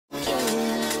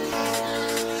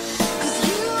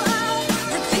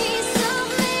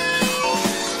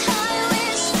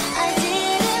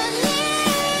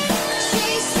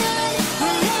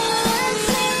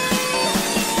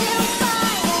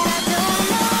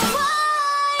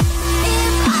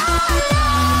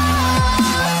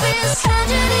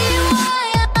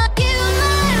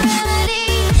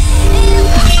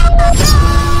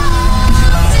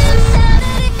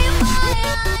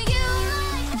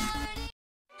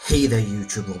Hey there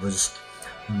YouTube lovers,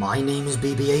 my name is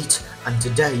BB8 and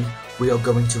today we are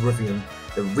going to review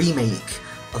the remake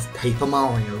of Paper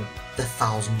Mario the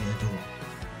Thousand Year Door.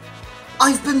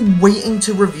 I've been waiting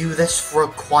to review this for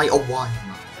quite a while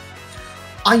now.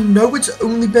 I know it's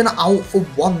only been out for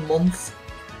 1 month,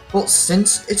 but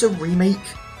since it's a remake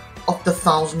of the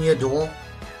Thousand Year Door,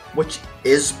 which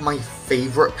is my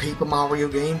favourite Paper Mario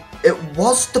game, it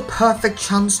was the perfect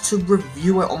chance to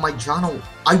review it on my channel.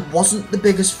 I wasn't the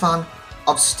biggest fan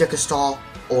of Sticker Star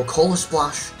or Color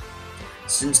Splash,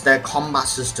 since their combat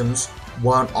systems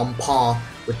weren't on par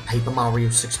with Paper Mario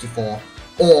 64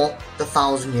 or the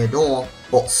Thousand Year Door,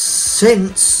 but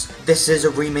since this is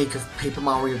a remake of Paper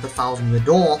Mario the Thousand Year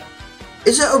Door,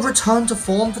 is it a return to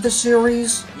form for the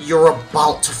series? You're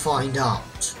about to find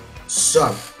out.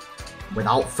 So,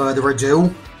 without further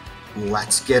ado,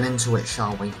 let's get into it,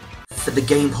 shall we? For the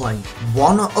gameplay,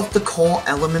 one of the core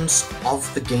elements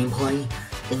of the gameplay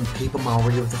in Paper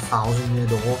Mario the Thousand Year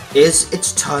Door is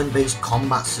its turn-based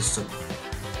combat system,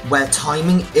 where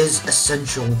timing is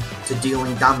essential to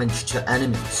dealing damage to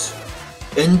enemies.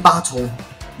 In battle,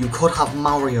 you could have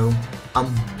Mario and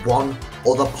one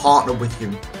other partner with you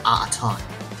at a time,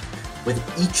 with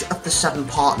each of the 7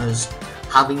 partners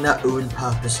having their own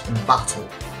purpose in battle,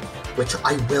 which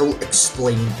I will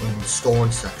explain in the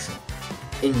story section.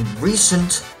 In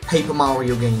recent Paper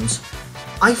Mario games,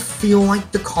 I feel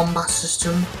like the combat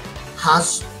system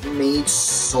has made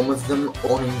some of them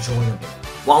unenjoyable.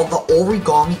 While the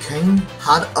Origami King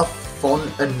had a fun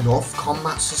enough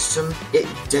combat system, it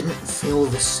didn't feel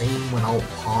the same without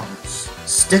partners.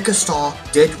 Sticker Star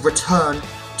did return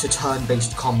to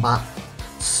turn-based combat,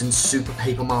 since Super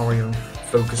Paper Mario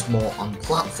focused more on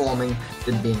platforming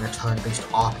than being a turn-based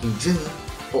RPG,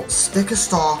 but Sticker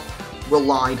Star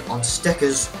relied on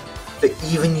stickers for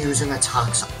even using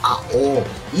attacks at all.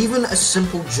 Even a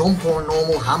simple jump or a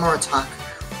normal hammer attack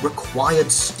required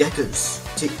stickers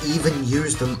to even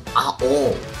use them at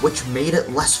all, which made it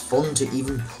less fun to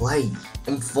even play.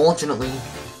 Unfortunately,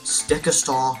 Sticker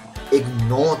Star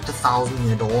ignored the Thousand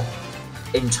Year Door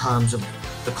in terms of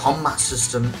the combat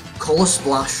system. Color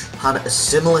Splash had a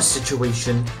similar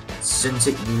situation, since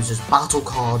it uses battle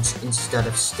cards instead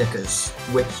of stickers,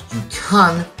 which you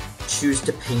can choose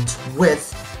to paint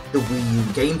with the Wii U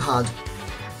gamepad,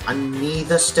 and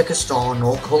neither Sticker Star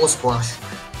nor Color Splash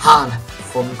had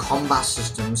fun combat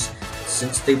systems,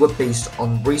 since they were based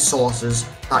on resources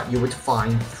that you would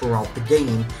find throughout the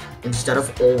game, instead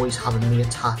of always having the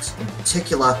attacks in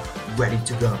particular ready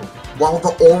to go. While the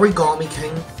Origami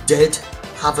King did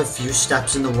have a few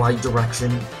steps in the right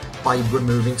direction by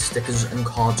removing stickers and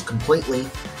cards completely,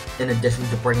 in addition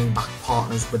to bringing back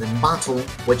partners within battle,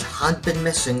 which had been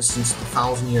missing since the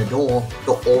Thousand Year Door,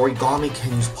 the Origami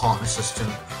King's partner system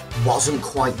wasn't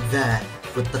quite there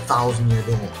with the Thousand Year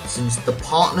Door, since the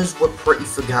partners were pretty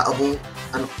forgettable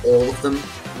and all of them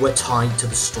were tied to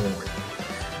the story,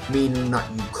 meaning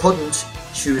that you couldn't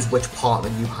choose which partner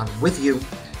you had with you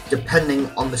depending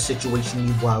on the situation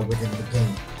you were within the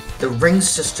game. The ring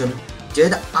system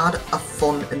did add a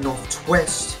fun enough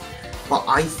twist, but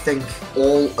I think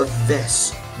all of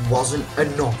this wasn't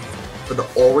enough for the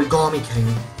Origami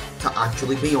King to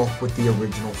actually be up with the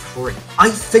original 3. I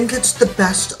think it's the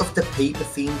best of the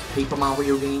paper-themed Paper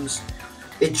Mario games.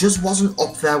 It just wasn't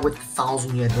up there with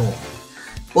Thousand Year Door.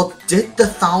 But did the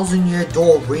Thousand Year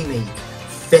Door Remake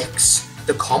fix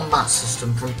the combat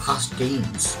system from past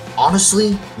games?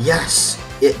 Honestly, yes,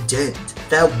 it did.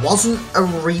 There wasn't a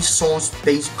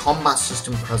resource-based combat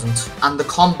system present, and the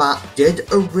combat did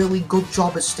a really good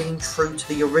job at staying true to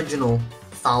the original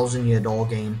Thousand Year Door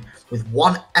game, with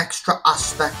one extra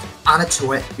aspect added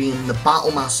to it being the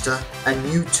Battle Master, a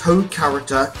new Toad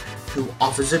character who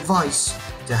offers advice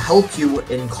to help you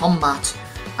in combat,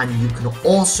 and you can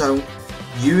also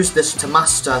use this to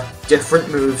master different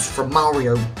moves from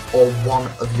Mario or one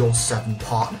of your 7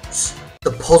 partners.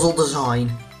 The puzzle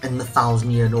design in the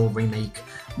Thousand Year Door Remake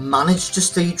managed to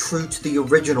stay true to the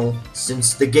original,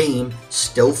 since the game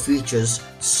still features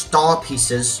star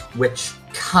pieces which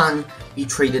can be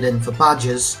traded in for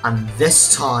badges, and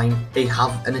this time they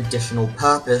have an additional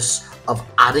purpose of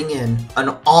adding in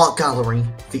an art gallery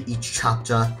for each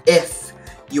chapter if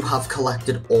you have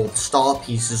collected all the star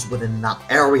pieces within that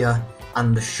area,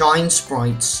 and the shine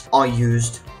sprites are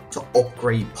used to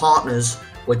upgrade partners,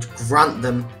 which grant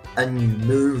them a new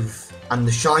move. And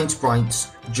the shine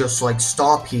sprites, just like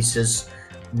star pieces,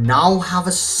 now have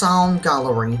a sound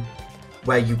gallery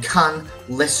where you can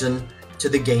listen to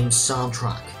the game's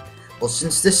soundtrack. But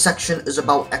since this section is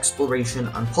about exploration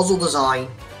and puzzle design,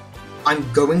 I'm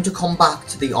going to come back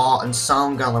to the art and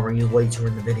sound gallery later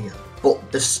in the video.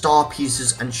 but the star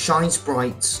pieces and shine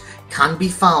sprites can be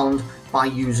found by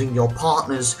using your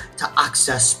partners to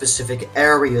access specific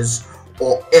areas,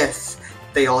 or if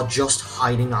they are just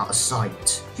hiding out of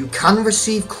sight. You can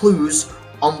receive clues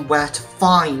on where to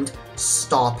find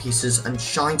star pieces and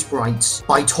shine sprites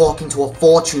by talking to a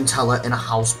fortune teller in a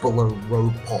house below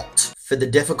Rogue Pot. For the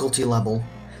difficulty level,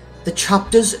 the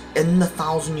chapters in the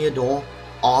Thousand Year Door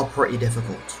are pretty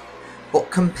difficult,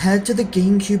 but compared to the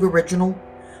GameCube original,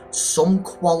 some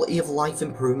quality of life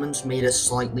improvements made it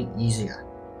slightly easier,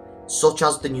 such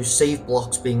as the new save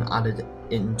blocks being added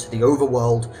into the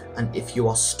overworld, and if you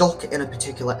are stuck in a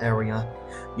particular area,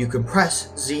 you can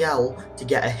press ZL to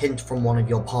get a hint from one of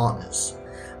your partners,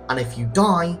 and if you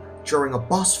die during a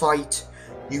boss fight,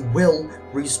 you will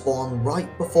respawn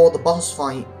right before the boss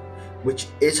fight, which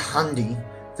is handy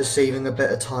for saving a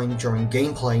bit of time during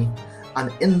gameplay.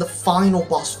 And in the final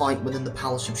boss fight within the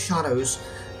Palace of Shadows,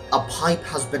 a pipe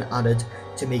has been added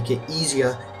to make it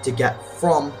easier to get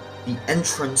from the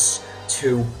entrance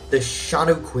to the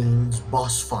Shadow Queen's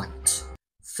boss fight.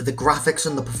 For the graphics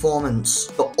and the performance,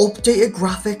 the updated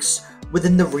graphics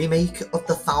within the remake of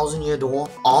the Thousand Year Door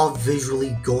are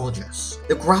visually gorgeous.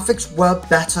 The graphics were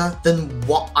better than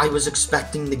what I was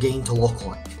expecting the game to look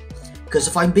like. Because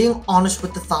if I'm being honest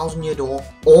with the Thousand Year Door,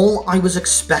 all I was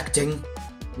expecting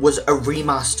was a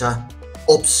remaster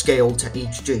upscaled to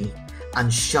HD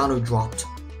and shadow dropped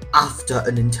after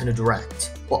a Nintendo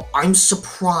Direct. But I'm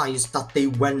surprised that they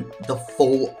went the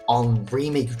full-on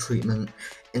remake treatment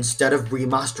instead of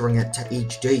remastering it to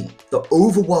HD. The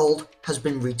overworld has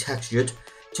been retextured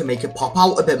to make it pop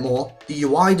out a bit more. The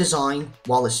UI design,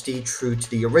 while it stayed true to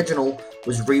the original,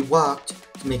 was reworked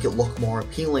to make it look more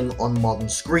appealing on modern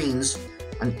screens,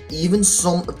 and even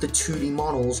some of the 2D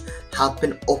models have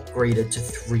been upgraded to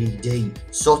 3D,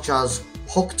 such as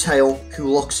Hooktail, who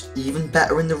looks even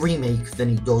better in the remake than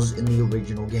he does in the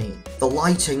original game. The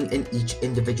lighting in each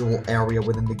individual area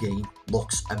within the game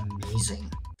looks amazing.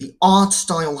 The art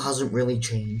style hasn't really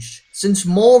changed, since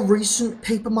more recent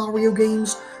Paper Mario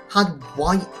games had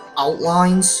white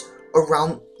outlines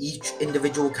around each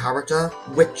individual character,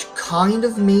 which kind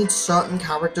of made certain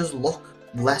characters look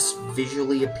less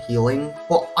visually appealing,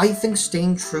 but I think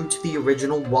staying true to the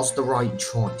original was the right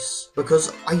choice,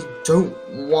 because I don't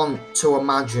want to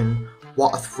imagine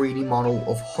what a 3D model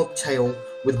of Hooktail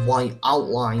with white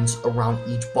outlines around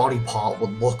each body part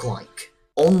would look like.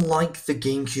 Unlike the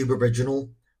GameCube original,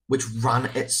 which ran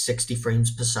at 60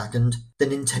 frames per second, the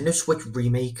Nintendo Switch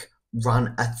remake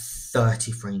ran at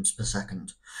 30 frames per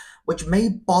second, which may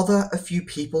bother a few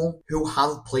people who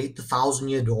have played the Thousand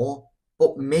Year Door,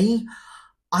 but me,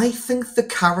 I think the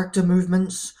character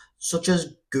movements, such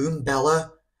as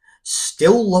Goombella,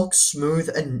 still look smooth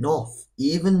enough,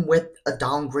 even with a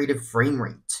downgraded frame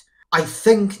rate. I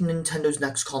think Nintendo's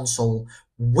next console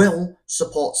will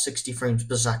support 60 frames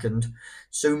per second,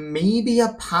 so maybe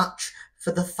a patch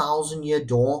for the Thousand Year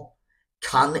Door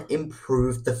can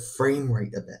improve the frame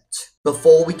rate a bit.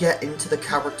 Before we get into the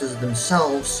characters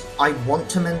themselves, I want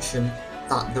to mention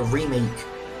that the remake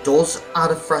does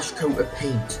add a fresh coat of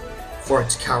paint for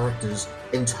its characters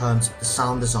in terms of the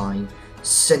sound design,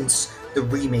 since the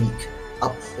remake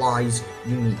applies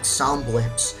unique sound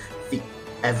blips for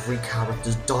every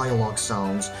character's dialogue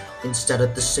sounds instead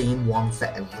of the same one for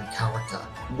every character,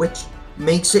 which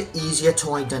makes it easier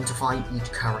to identify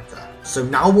each character. So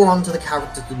now we're on to the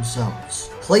characters themselves.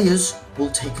 Players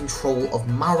will take control of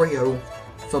Mario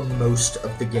for most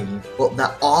of the game, but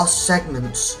there are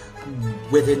segments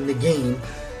within the game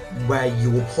where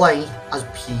you will play as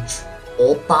Peach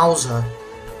or Bowser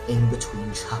in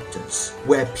between chapters,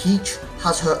 where Peach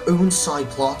has her own side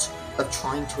plot of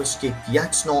trying to escape the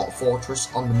X-Naut fortress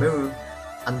on the moon,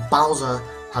 and Bowser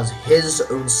has his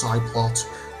own side plot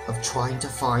of trying to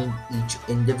find each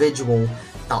individual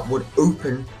that would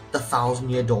open the Thousand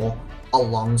Year Door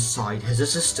alongside his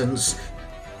assistants,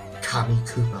 Kammy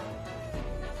Koopa.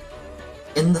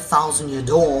 In the Thousand Year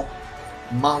Door,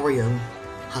 Mario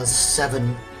has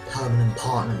 7 permanent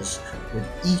partners, with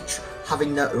each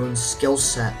having their own skill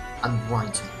set and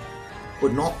writing,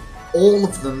 but not all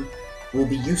of them will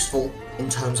be useful in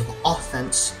terms of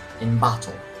offense in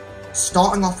battle.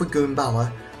 Starting off with Goombella,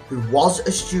 who was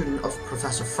a student of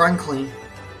Professor Franklin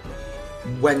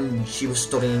when she was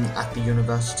studying at the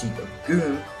University of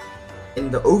Goom.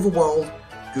 In the overworld,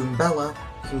 Goombella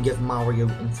can give Mario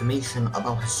information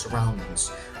about his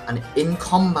surroundings, and in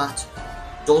combat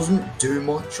doesn't do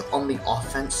much on the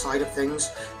offense side of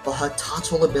things, but her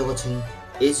tattle ability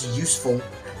is useful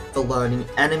for learning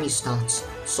enemy stats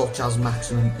such as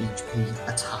maximum HP,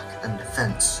 attack and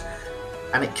defense,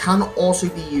 and it can also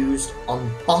be used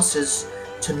on bosses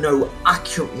to know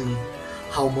accurately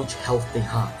how much health they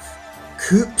have.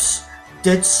 Koops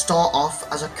did start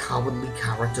off as a cowardly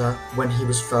character when he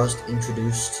was first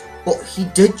introduced, but he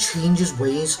did change his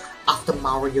ways after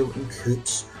Mario and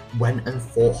Koops went and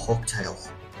fought Hooktail,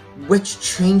 which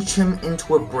changed him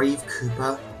into a brave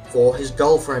Koopa for his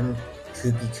girlfriend,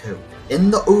 Koopy Koo. In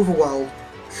the overworld,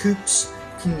 Koops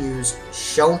can use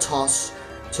Shell Toss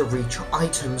to reach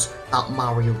items that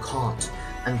Mario can't,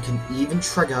 and can even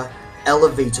trigger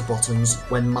elevator buttons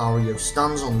when Mario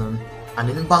stands on them, and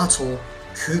in battle,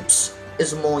 Koops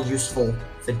is more useful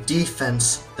for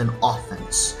defense than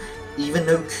offense, even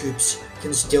though Koops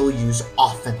can still use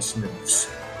offense moves.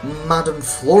 Madame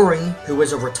Flurry, who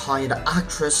is a retired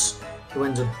actress who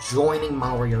ends up joining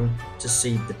Mario to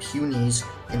save the Punies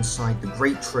inside the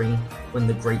Great Tree when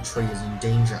the Great Tree is in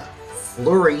danger.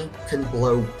 Flurry can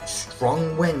blow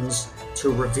strong winds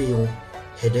to reveal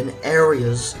hidden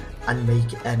areas and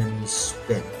make enemies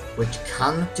spin, which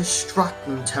can distract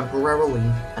them temporarily,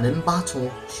 and in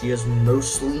battle she is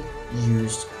mostly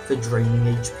used for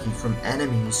draining HP from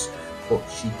enemies, but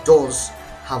she does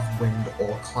have wind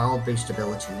or cloud based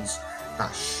abilities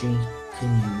that she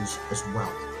can use as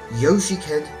well. Yoshi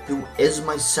Kid, who is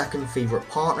my second favourite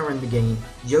partner in the game,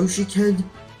 Yoshi Kid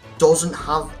doesn't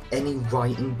have any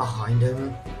writing behind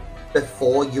him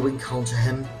before you encounter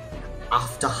him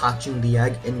after hatching the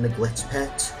egg in the Glitz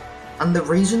Pit. And the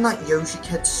reason that Yoshi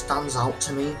Kid stands out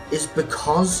to me is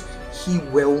because he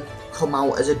will come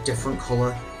out as a different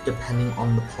colour depending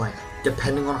on the player,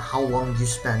 depending on how long you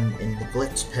spend in the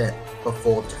Glitz Pit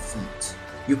before defeat.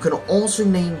 You can also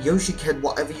name Yoshi Kid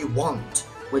whatever you want,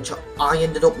 which I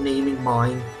ended up naming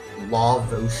mine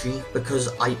Lavoshi because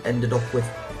I ended up with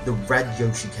the red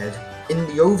Yoshi Kid. In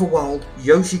the overworld,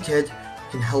 Yoshi Kid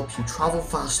can help you travel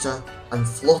faster and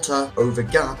flutter over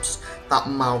gaps that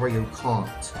Mario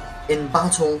can't. In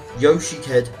battle, Yoshi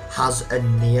Kid has a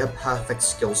near perfect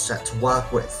skill set to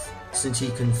work with, since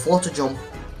he can flutter jump,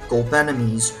 gulp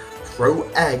enemies, throw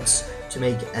eggs to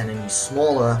make enemies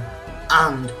smaller,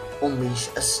 and unleash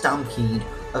a stampede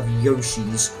of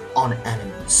Yoshis on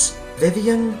enemies.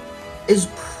 Vivian is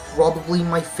probably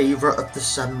my favourite of the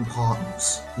 7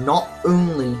 partners, not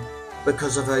only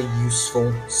because of her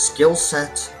useful skill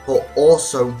set, but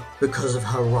also because of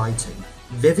her writing.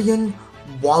 Vivian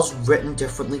was written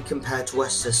differently compared to her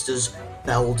sisters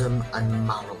Beldam and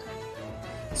Marilyn,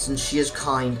 since she is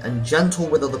kind and gentle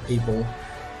with other people,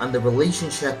 and the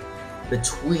relationship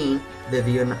between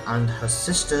Vivian and her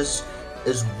sisters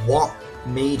is what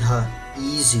made her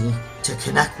easy to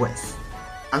connect with.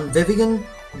 And Vivian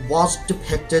was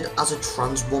depicted as a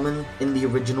trans woman in the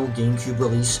original GameCube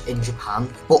release in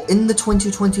Japan, but in the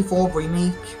 2024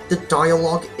 remake, the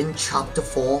dialogue in Chapter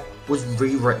 4 was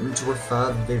rewritten to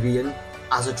refer Vivian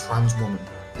as a trans woman.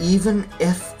 Even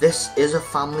if this is a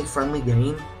family-friendly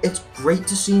game, it's great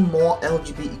to see more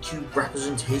LGBTQ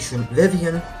representation.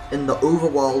 Vivian in the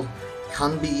overworld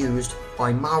can be used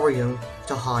by Mario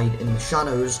to hide in the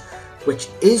shadows, which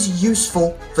is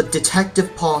useful for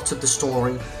detective parts of the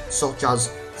story, such as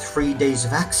 3 Days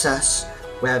of Excess,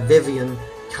 where Vivian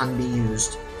can be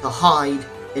used to hide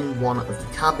in one of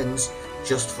the cabins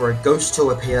just for a ghost to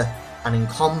appear, and in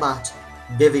combat,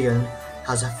 Vivian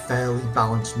has a fairly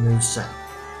balanced moveset.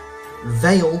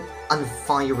 Veil and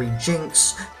Fiery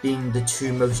Jinx being the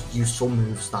 2 most useful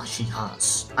moves that she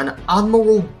has. And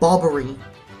Admiral Bobbery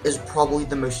is probably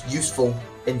the most useful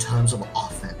in terms of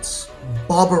offense.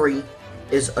 Bobbery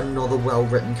is another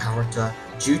well-written character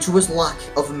due to his lack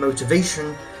of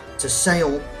motivation to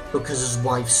sail because his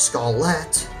wife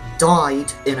Scarlett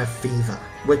died in a fever,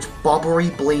 which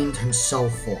Bobbery blamed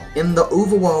himself for. In the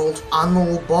overworld,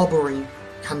 Admiral Bobbery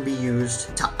can be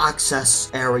used to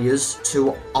access areas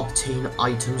to obtain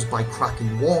items by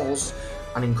cracking walls,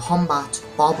 and in combat,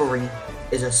 Bobbery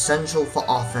is essential for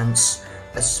offense,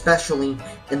 especially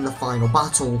in the final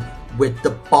battle with the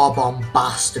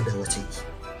Bob-on-Bast ability.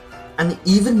 And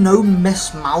even though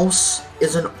Miss Mouse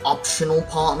is an optional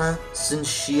partner, since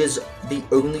she is the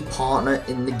only partner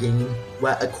in the game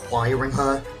where acquiring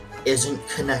her isn't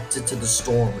connected to the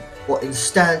story, but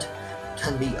instead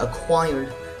can be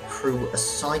acquired through a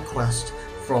side quest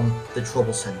from the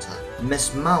Trouble Center.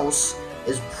 Miss Mouse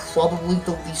is probably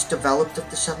the least developed of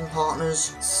the 7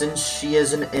 partners, since she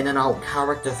is an in and out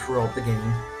character throughout the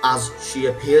game, as she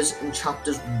appears in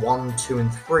chapters 1, 2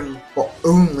 and 3, but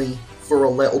only for a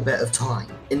little bit of time.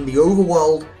 In the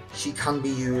overworld, she can be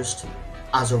used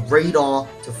as a radar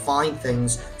to find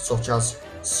things such as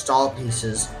star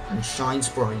pieces and shine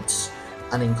sprites,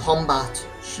 and in combat,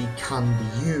 she can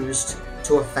be used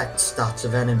to affect stats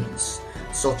of enemies,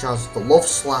 such as the Love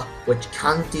Slap, which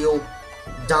can deal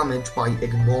damage by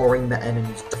ignoring the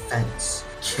enemy's defense.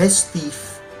 Kiss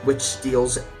Thief, which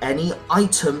steals any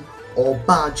item or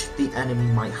badge the enemy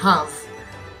might have.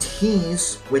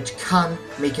 Tease, which can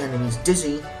make enemies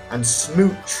dizzy, and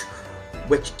Smooch,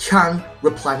 which can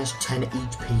replenish 10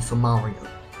 HP for Mario.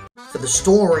 For the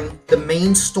story, the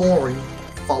main story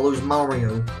follows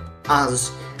Mario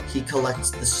as he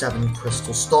collects the 7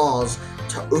 crystal stars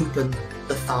to open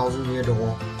the Thousand Year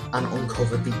Door and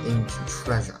uncover the ancient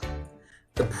treasure.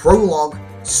 The prologue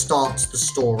starts the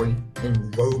story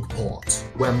in Rogueport,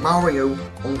 where Mario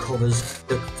uncovers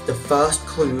the first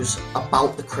clues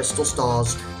about the crystal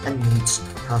stars and meets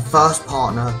her first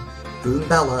partner,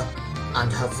 Goombella,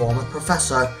 and her former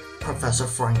professor, Professor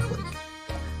Franklin.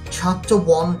 Chapter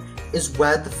 1 is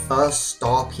where the first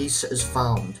star piece is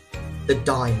found, the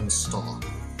Diamond Star.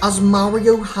 As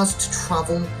Mario has to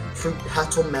travel through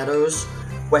Petal Meadows,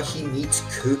 where he meets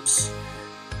Koops,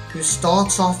 who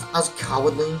starts off as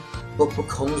cowardly but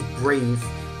becomes brave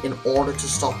in order to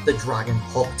stop the dragon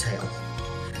Hooktail.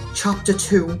 Chapter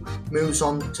 2 moves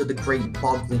on to the Great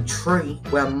Bogly Tree,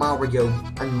 where Mario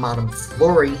and Madame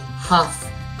Flurry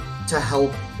have to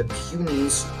help the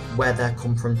Punies where their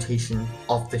confrontation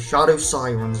of the Shadow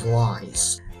Sirens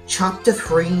lies. Chapter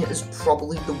 3 is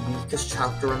probably the weakest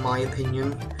chapter in my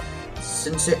opinion,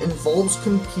 since it involves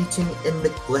competing in the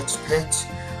Glitz Pit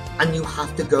and you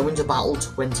have to go into battle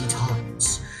 20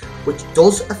 times, which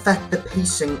does affect the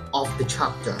pacing of the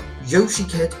chapter. Yoshi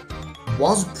Kid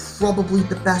was probably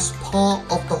the best part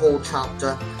of the whole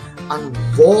chapter, and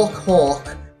Rock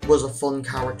Hawk was a fun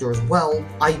character as well.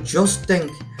 I just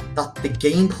think that the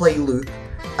gameplay loop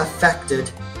affected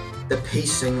the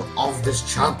pacing of this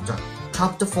chapter.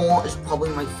 Chapter 4 is probably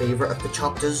my favourite of the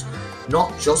chapters,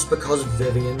 not just because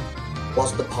Vivian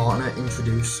was the partner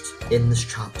introduced in this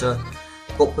chapter,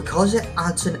 but because it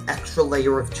adds an extra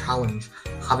layer of challenge,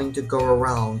 having to go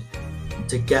around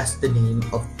to guess the name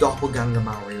of Doppelganger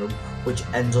Mario, which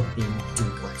ends up being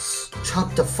Douglas.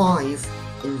 Chapter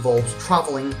 5 involves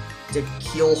travelling to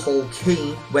Keelhole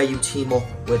Key, where you team up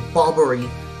with Bobbery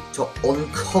to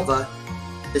uncover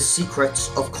the secrets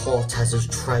of Cortez's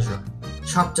treasure.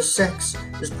 Chapter 6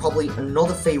 is probably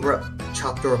another favourite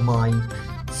chapter of mine,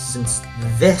 since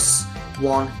this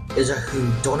one is a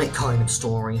whodunit kind of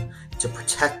story to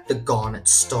protect the Garnet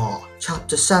Star.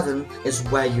 Chapter 7 is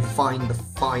where you find the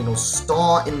final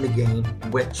star in the game,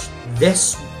 which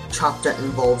this chapter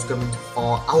involves going to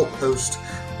Far Outpost,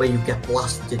 where you get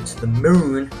blasted to the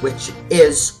moon, which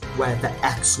is where the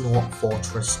X-Naut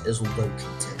Fortress is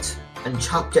located. And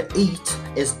Chapter 8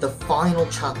 is the final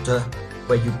chapter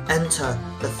where you enter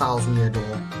the Thousand Year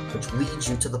Door, which leads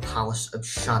you to the Palace of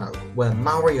Shadow, where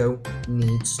Mario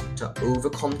needs to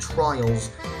overcome trials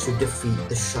to defeat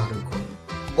the Shadow Queen.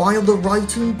 While the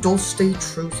writing does stay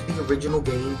true to the original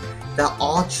game, there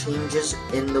are changes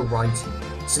in the writing,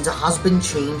 since it has been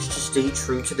changed to stay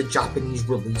true to the Japanese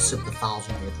release of the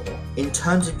Thousand Year Door. In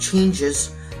terms of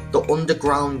changes, the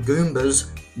underground Goombas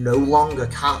no longer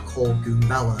catcall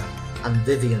Goombella, and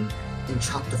Vivian in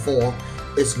Chapter 4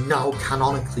 is now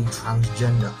canonically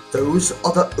transgender. Those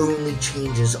are the only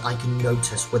changes I can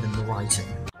notice within the writing.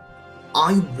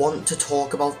 I want to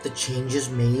talk about the changes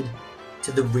made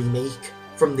to the remake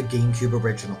from the GameCube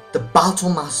original. The Battle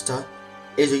Master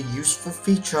is a useful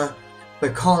feature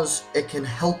because it can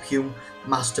help you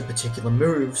master particular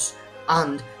moves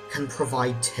and can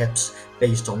provide tips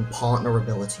based on partner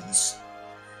abilities.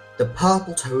 The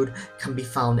Purple Toad can be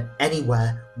found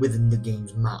anywhere within the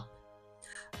game's map.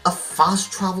 A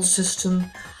fast travel system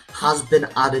has been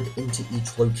added into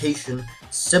each location,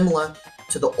 similar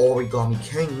to the Origami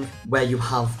King, where you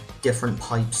have different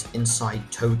pipes inside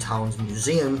Toad Town's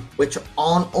museum, which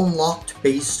aren't unlocked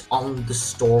based on the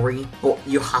story, but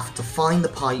you have to find the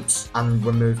pipes and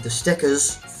remove the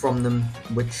stickers from them,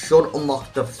 which should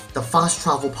unlock the fast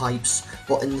travel pipes.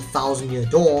 But in the Thousand Year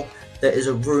Door, there is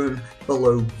a room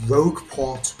below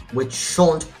Rogueport, which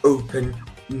should open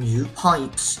new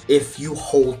pipes if you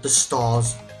hold the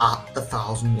stars at the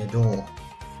Thousand Year Door.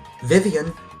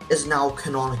 Vivian is now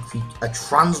canonically a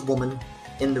trans woman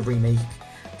in the remake,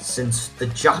 since the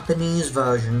Japanese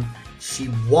version she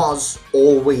was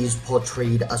always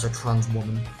portrayed as a trans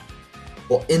woman,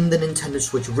 but in the Nintendo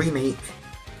Switch remake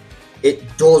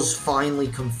it does finally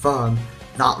confirm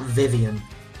that Vivian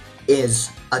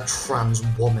is a trans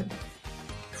woman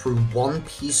through one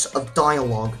piece of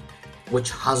dialogue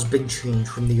which has been changed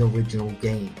from the original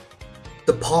game.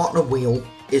 The partner wheel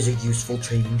is a useful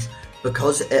change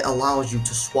because it allows you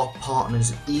to swap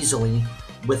partners easily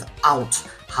without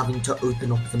having to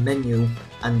open up the menu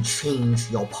and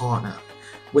change your partner,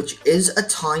 which is a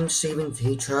time-saving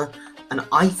feature, and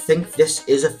I think this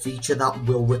is a feature that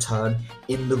will return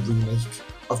in the remake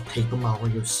of Paper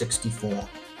Mario 64.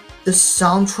 The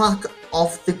soundtrack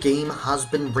of the game has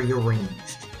been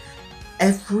rearranged.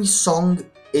 Every song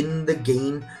in the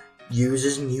game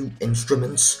uses new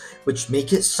instruments, which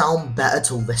make it sound better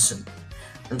to listen,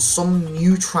 and some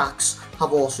new tracks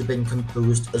have also been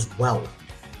composed as well,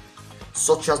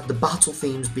 such as the battle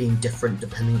themes being different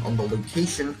depending on the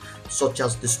location, such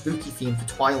as the spooky theme for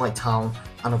Twilight Town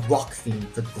and a rock theme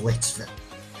for Glitzville.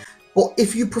 But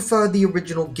if you prefer the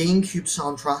original GameCube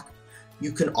soundtrack,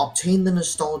 you can obtain the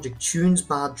Nostalgic Tunes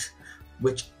badge,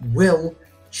 which will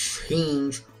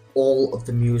change all of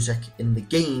the music in the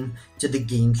game to the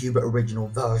GameCube original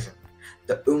version.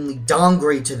 The only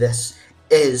downgrade to this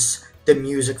is the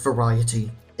music variety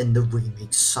in the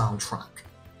remake soundtrack.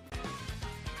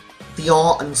 The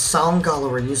art and sound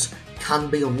galleries can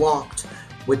be unlocked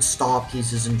with star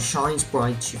pieces and shine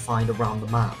sprites you find around the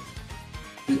map.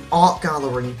 The art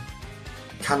gallery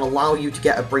can allow you to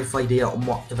get a brief idea on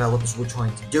what developers were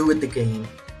trying to do with the game,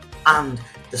 and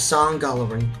the sound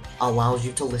gallery allows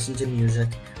you to listen to music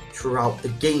throughout the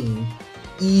game,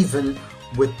 even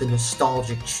with the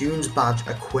Nostalgic Tunes badge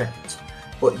equipped,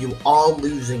 but you are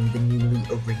losing the newly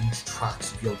arranged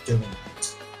tracks if you're doing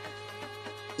it.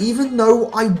 Even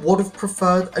though I would have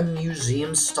preferred a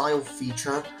museum style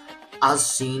feature as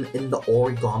seen in the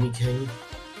Origami King,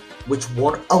 which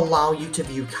would allow you to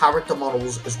view character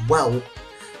models as well,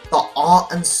 the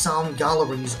art and sound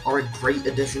galleries are a great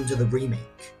addition to the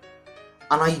remake.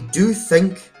 And I do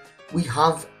think we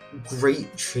have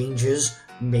great changes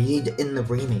made in the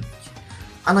remake.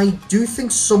 And I do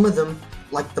think some of them,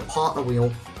 like the partner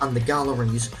wheel and the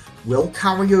galleries, will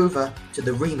carry over to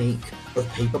the remake of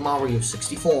Paper Mario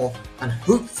 64 and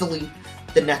hopefully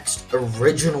the next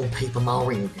original Paper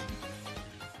Mario game.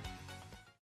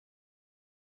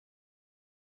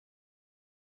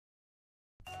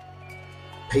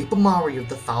 Paper Mario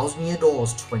The Thousand Year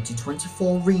Door's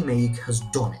 2024 remake has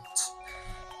done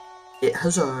it. It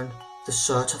has earned the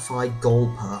certified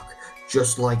gold perk,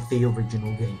 just like the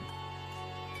original game.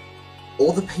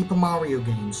 All the Paper Mario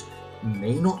games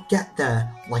may not get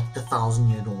there like the Thousand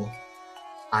Year Door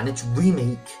and its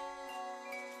remake,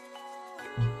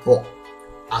 but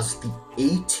as the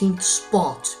 18th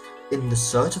spot in the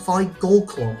certified gold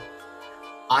club,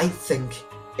 I think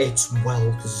it's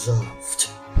well deserved.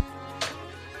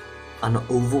 And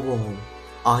overall,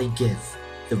 I give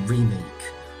the remake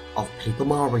of Paper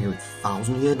Mario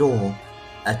Thousand Year Door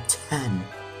a 10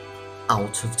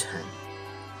 out of 10.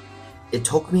 It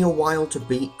took me a while to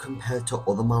beat compared to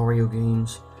other Mario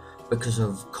games because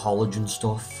of college and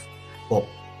stuff, but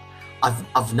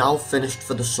I've now finished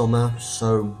for the summer,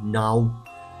 so now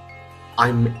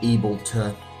I'm able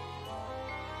to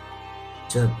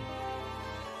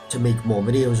make more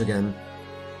videos again.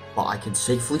 But I can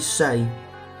safely say,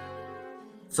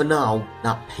 for now,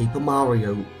 that Paper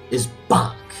Mario is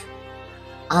back,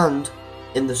 and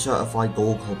in the certified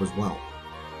gold club as well.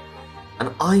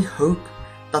 And I hope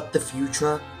that the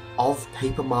future of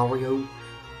Paper Mario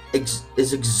is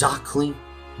exactly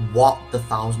what the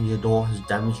Thousand Year Door has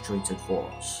demonstrated for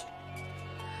us.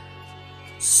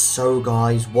 So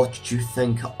guys, what did you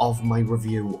think of my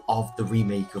review of the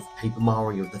remake of Paper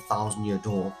Mario The Thousand Year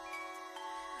Door?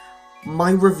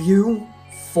 My review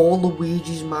for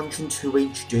Luigi's Mansion 2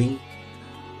 HD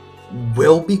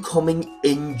will be coming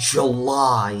in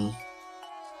July,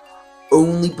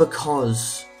 only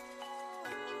because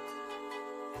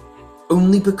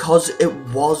it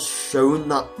was shown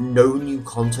that no new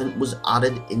content was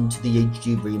added into the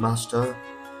HD remaster.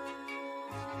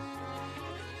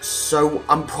 So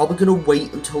I'm probably going to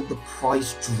wait until the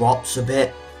price drops a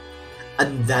bit,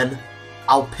 and then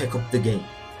I'll pick up the game.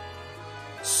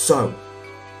 So,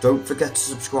 don't forget to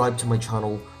subscribe to my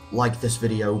channel, like this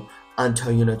video, and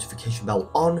turn your notification bell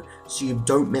on so you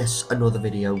don't miss another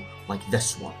video like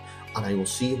this one. And I will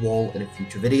see you all in a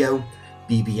future video.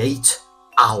 BB8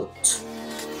 out.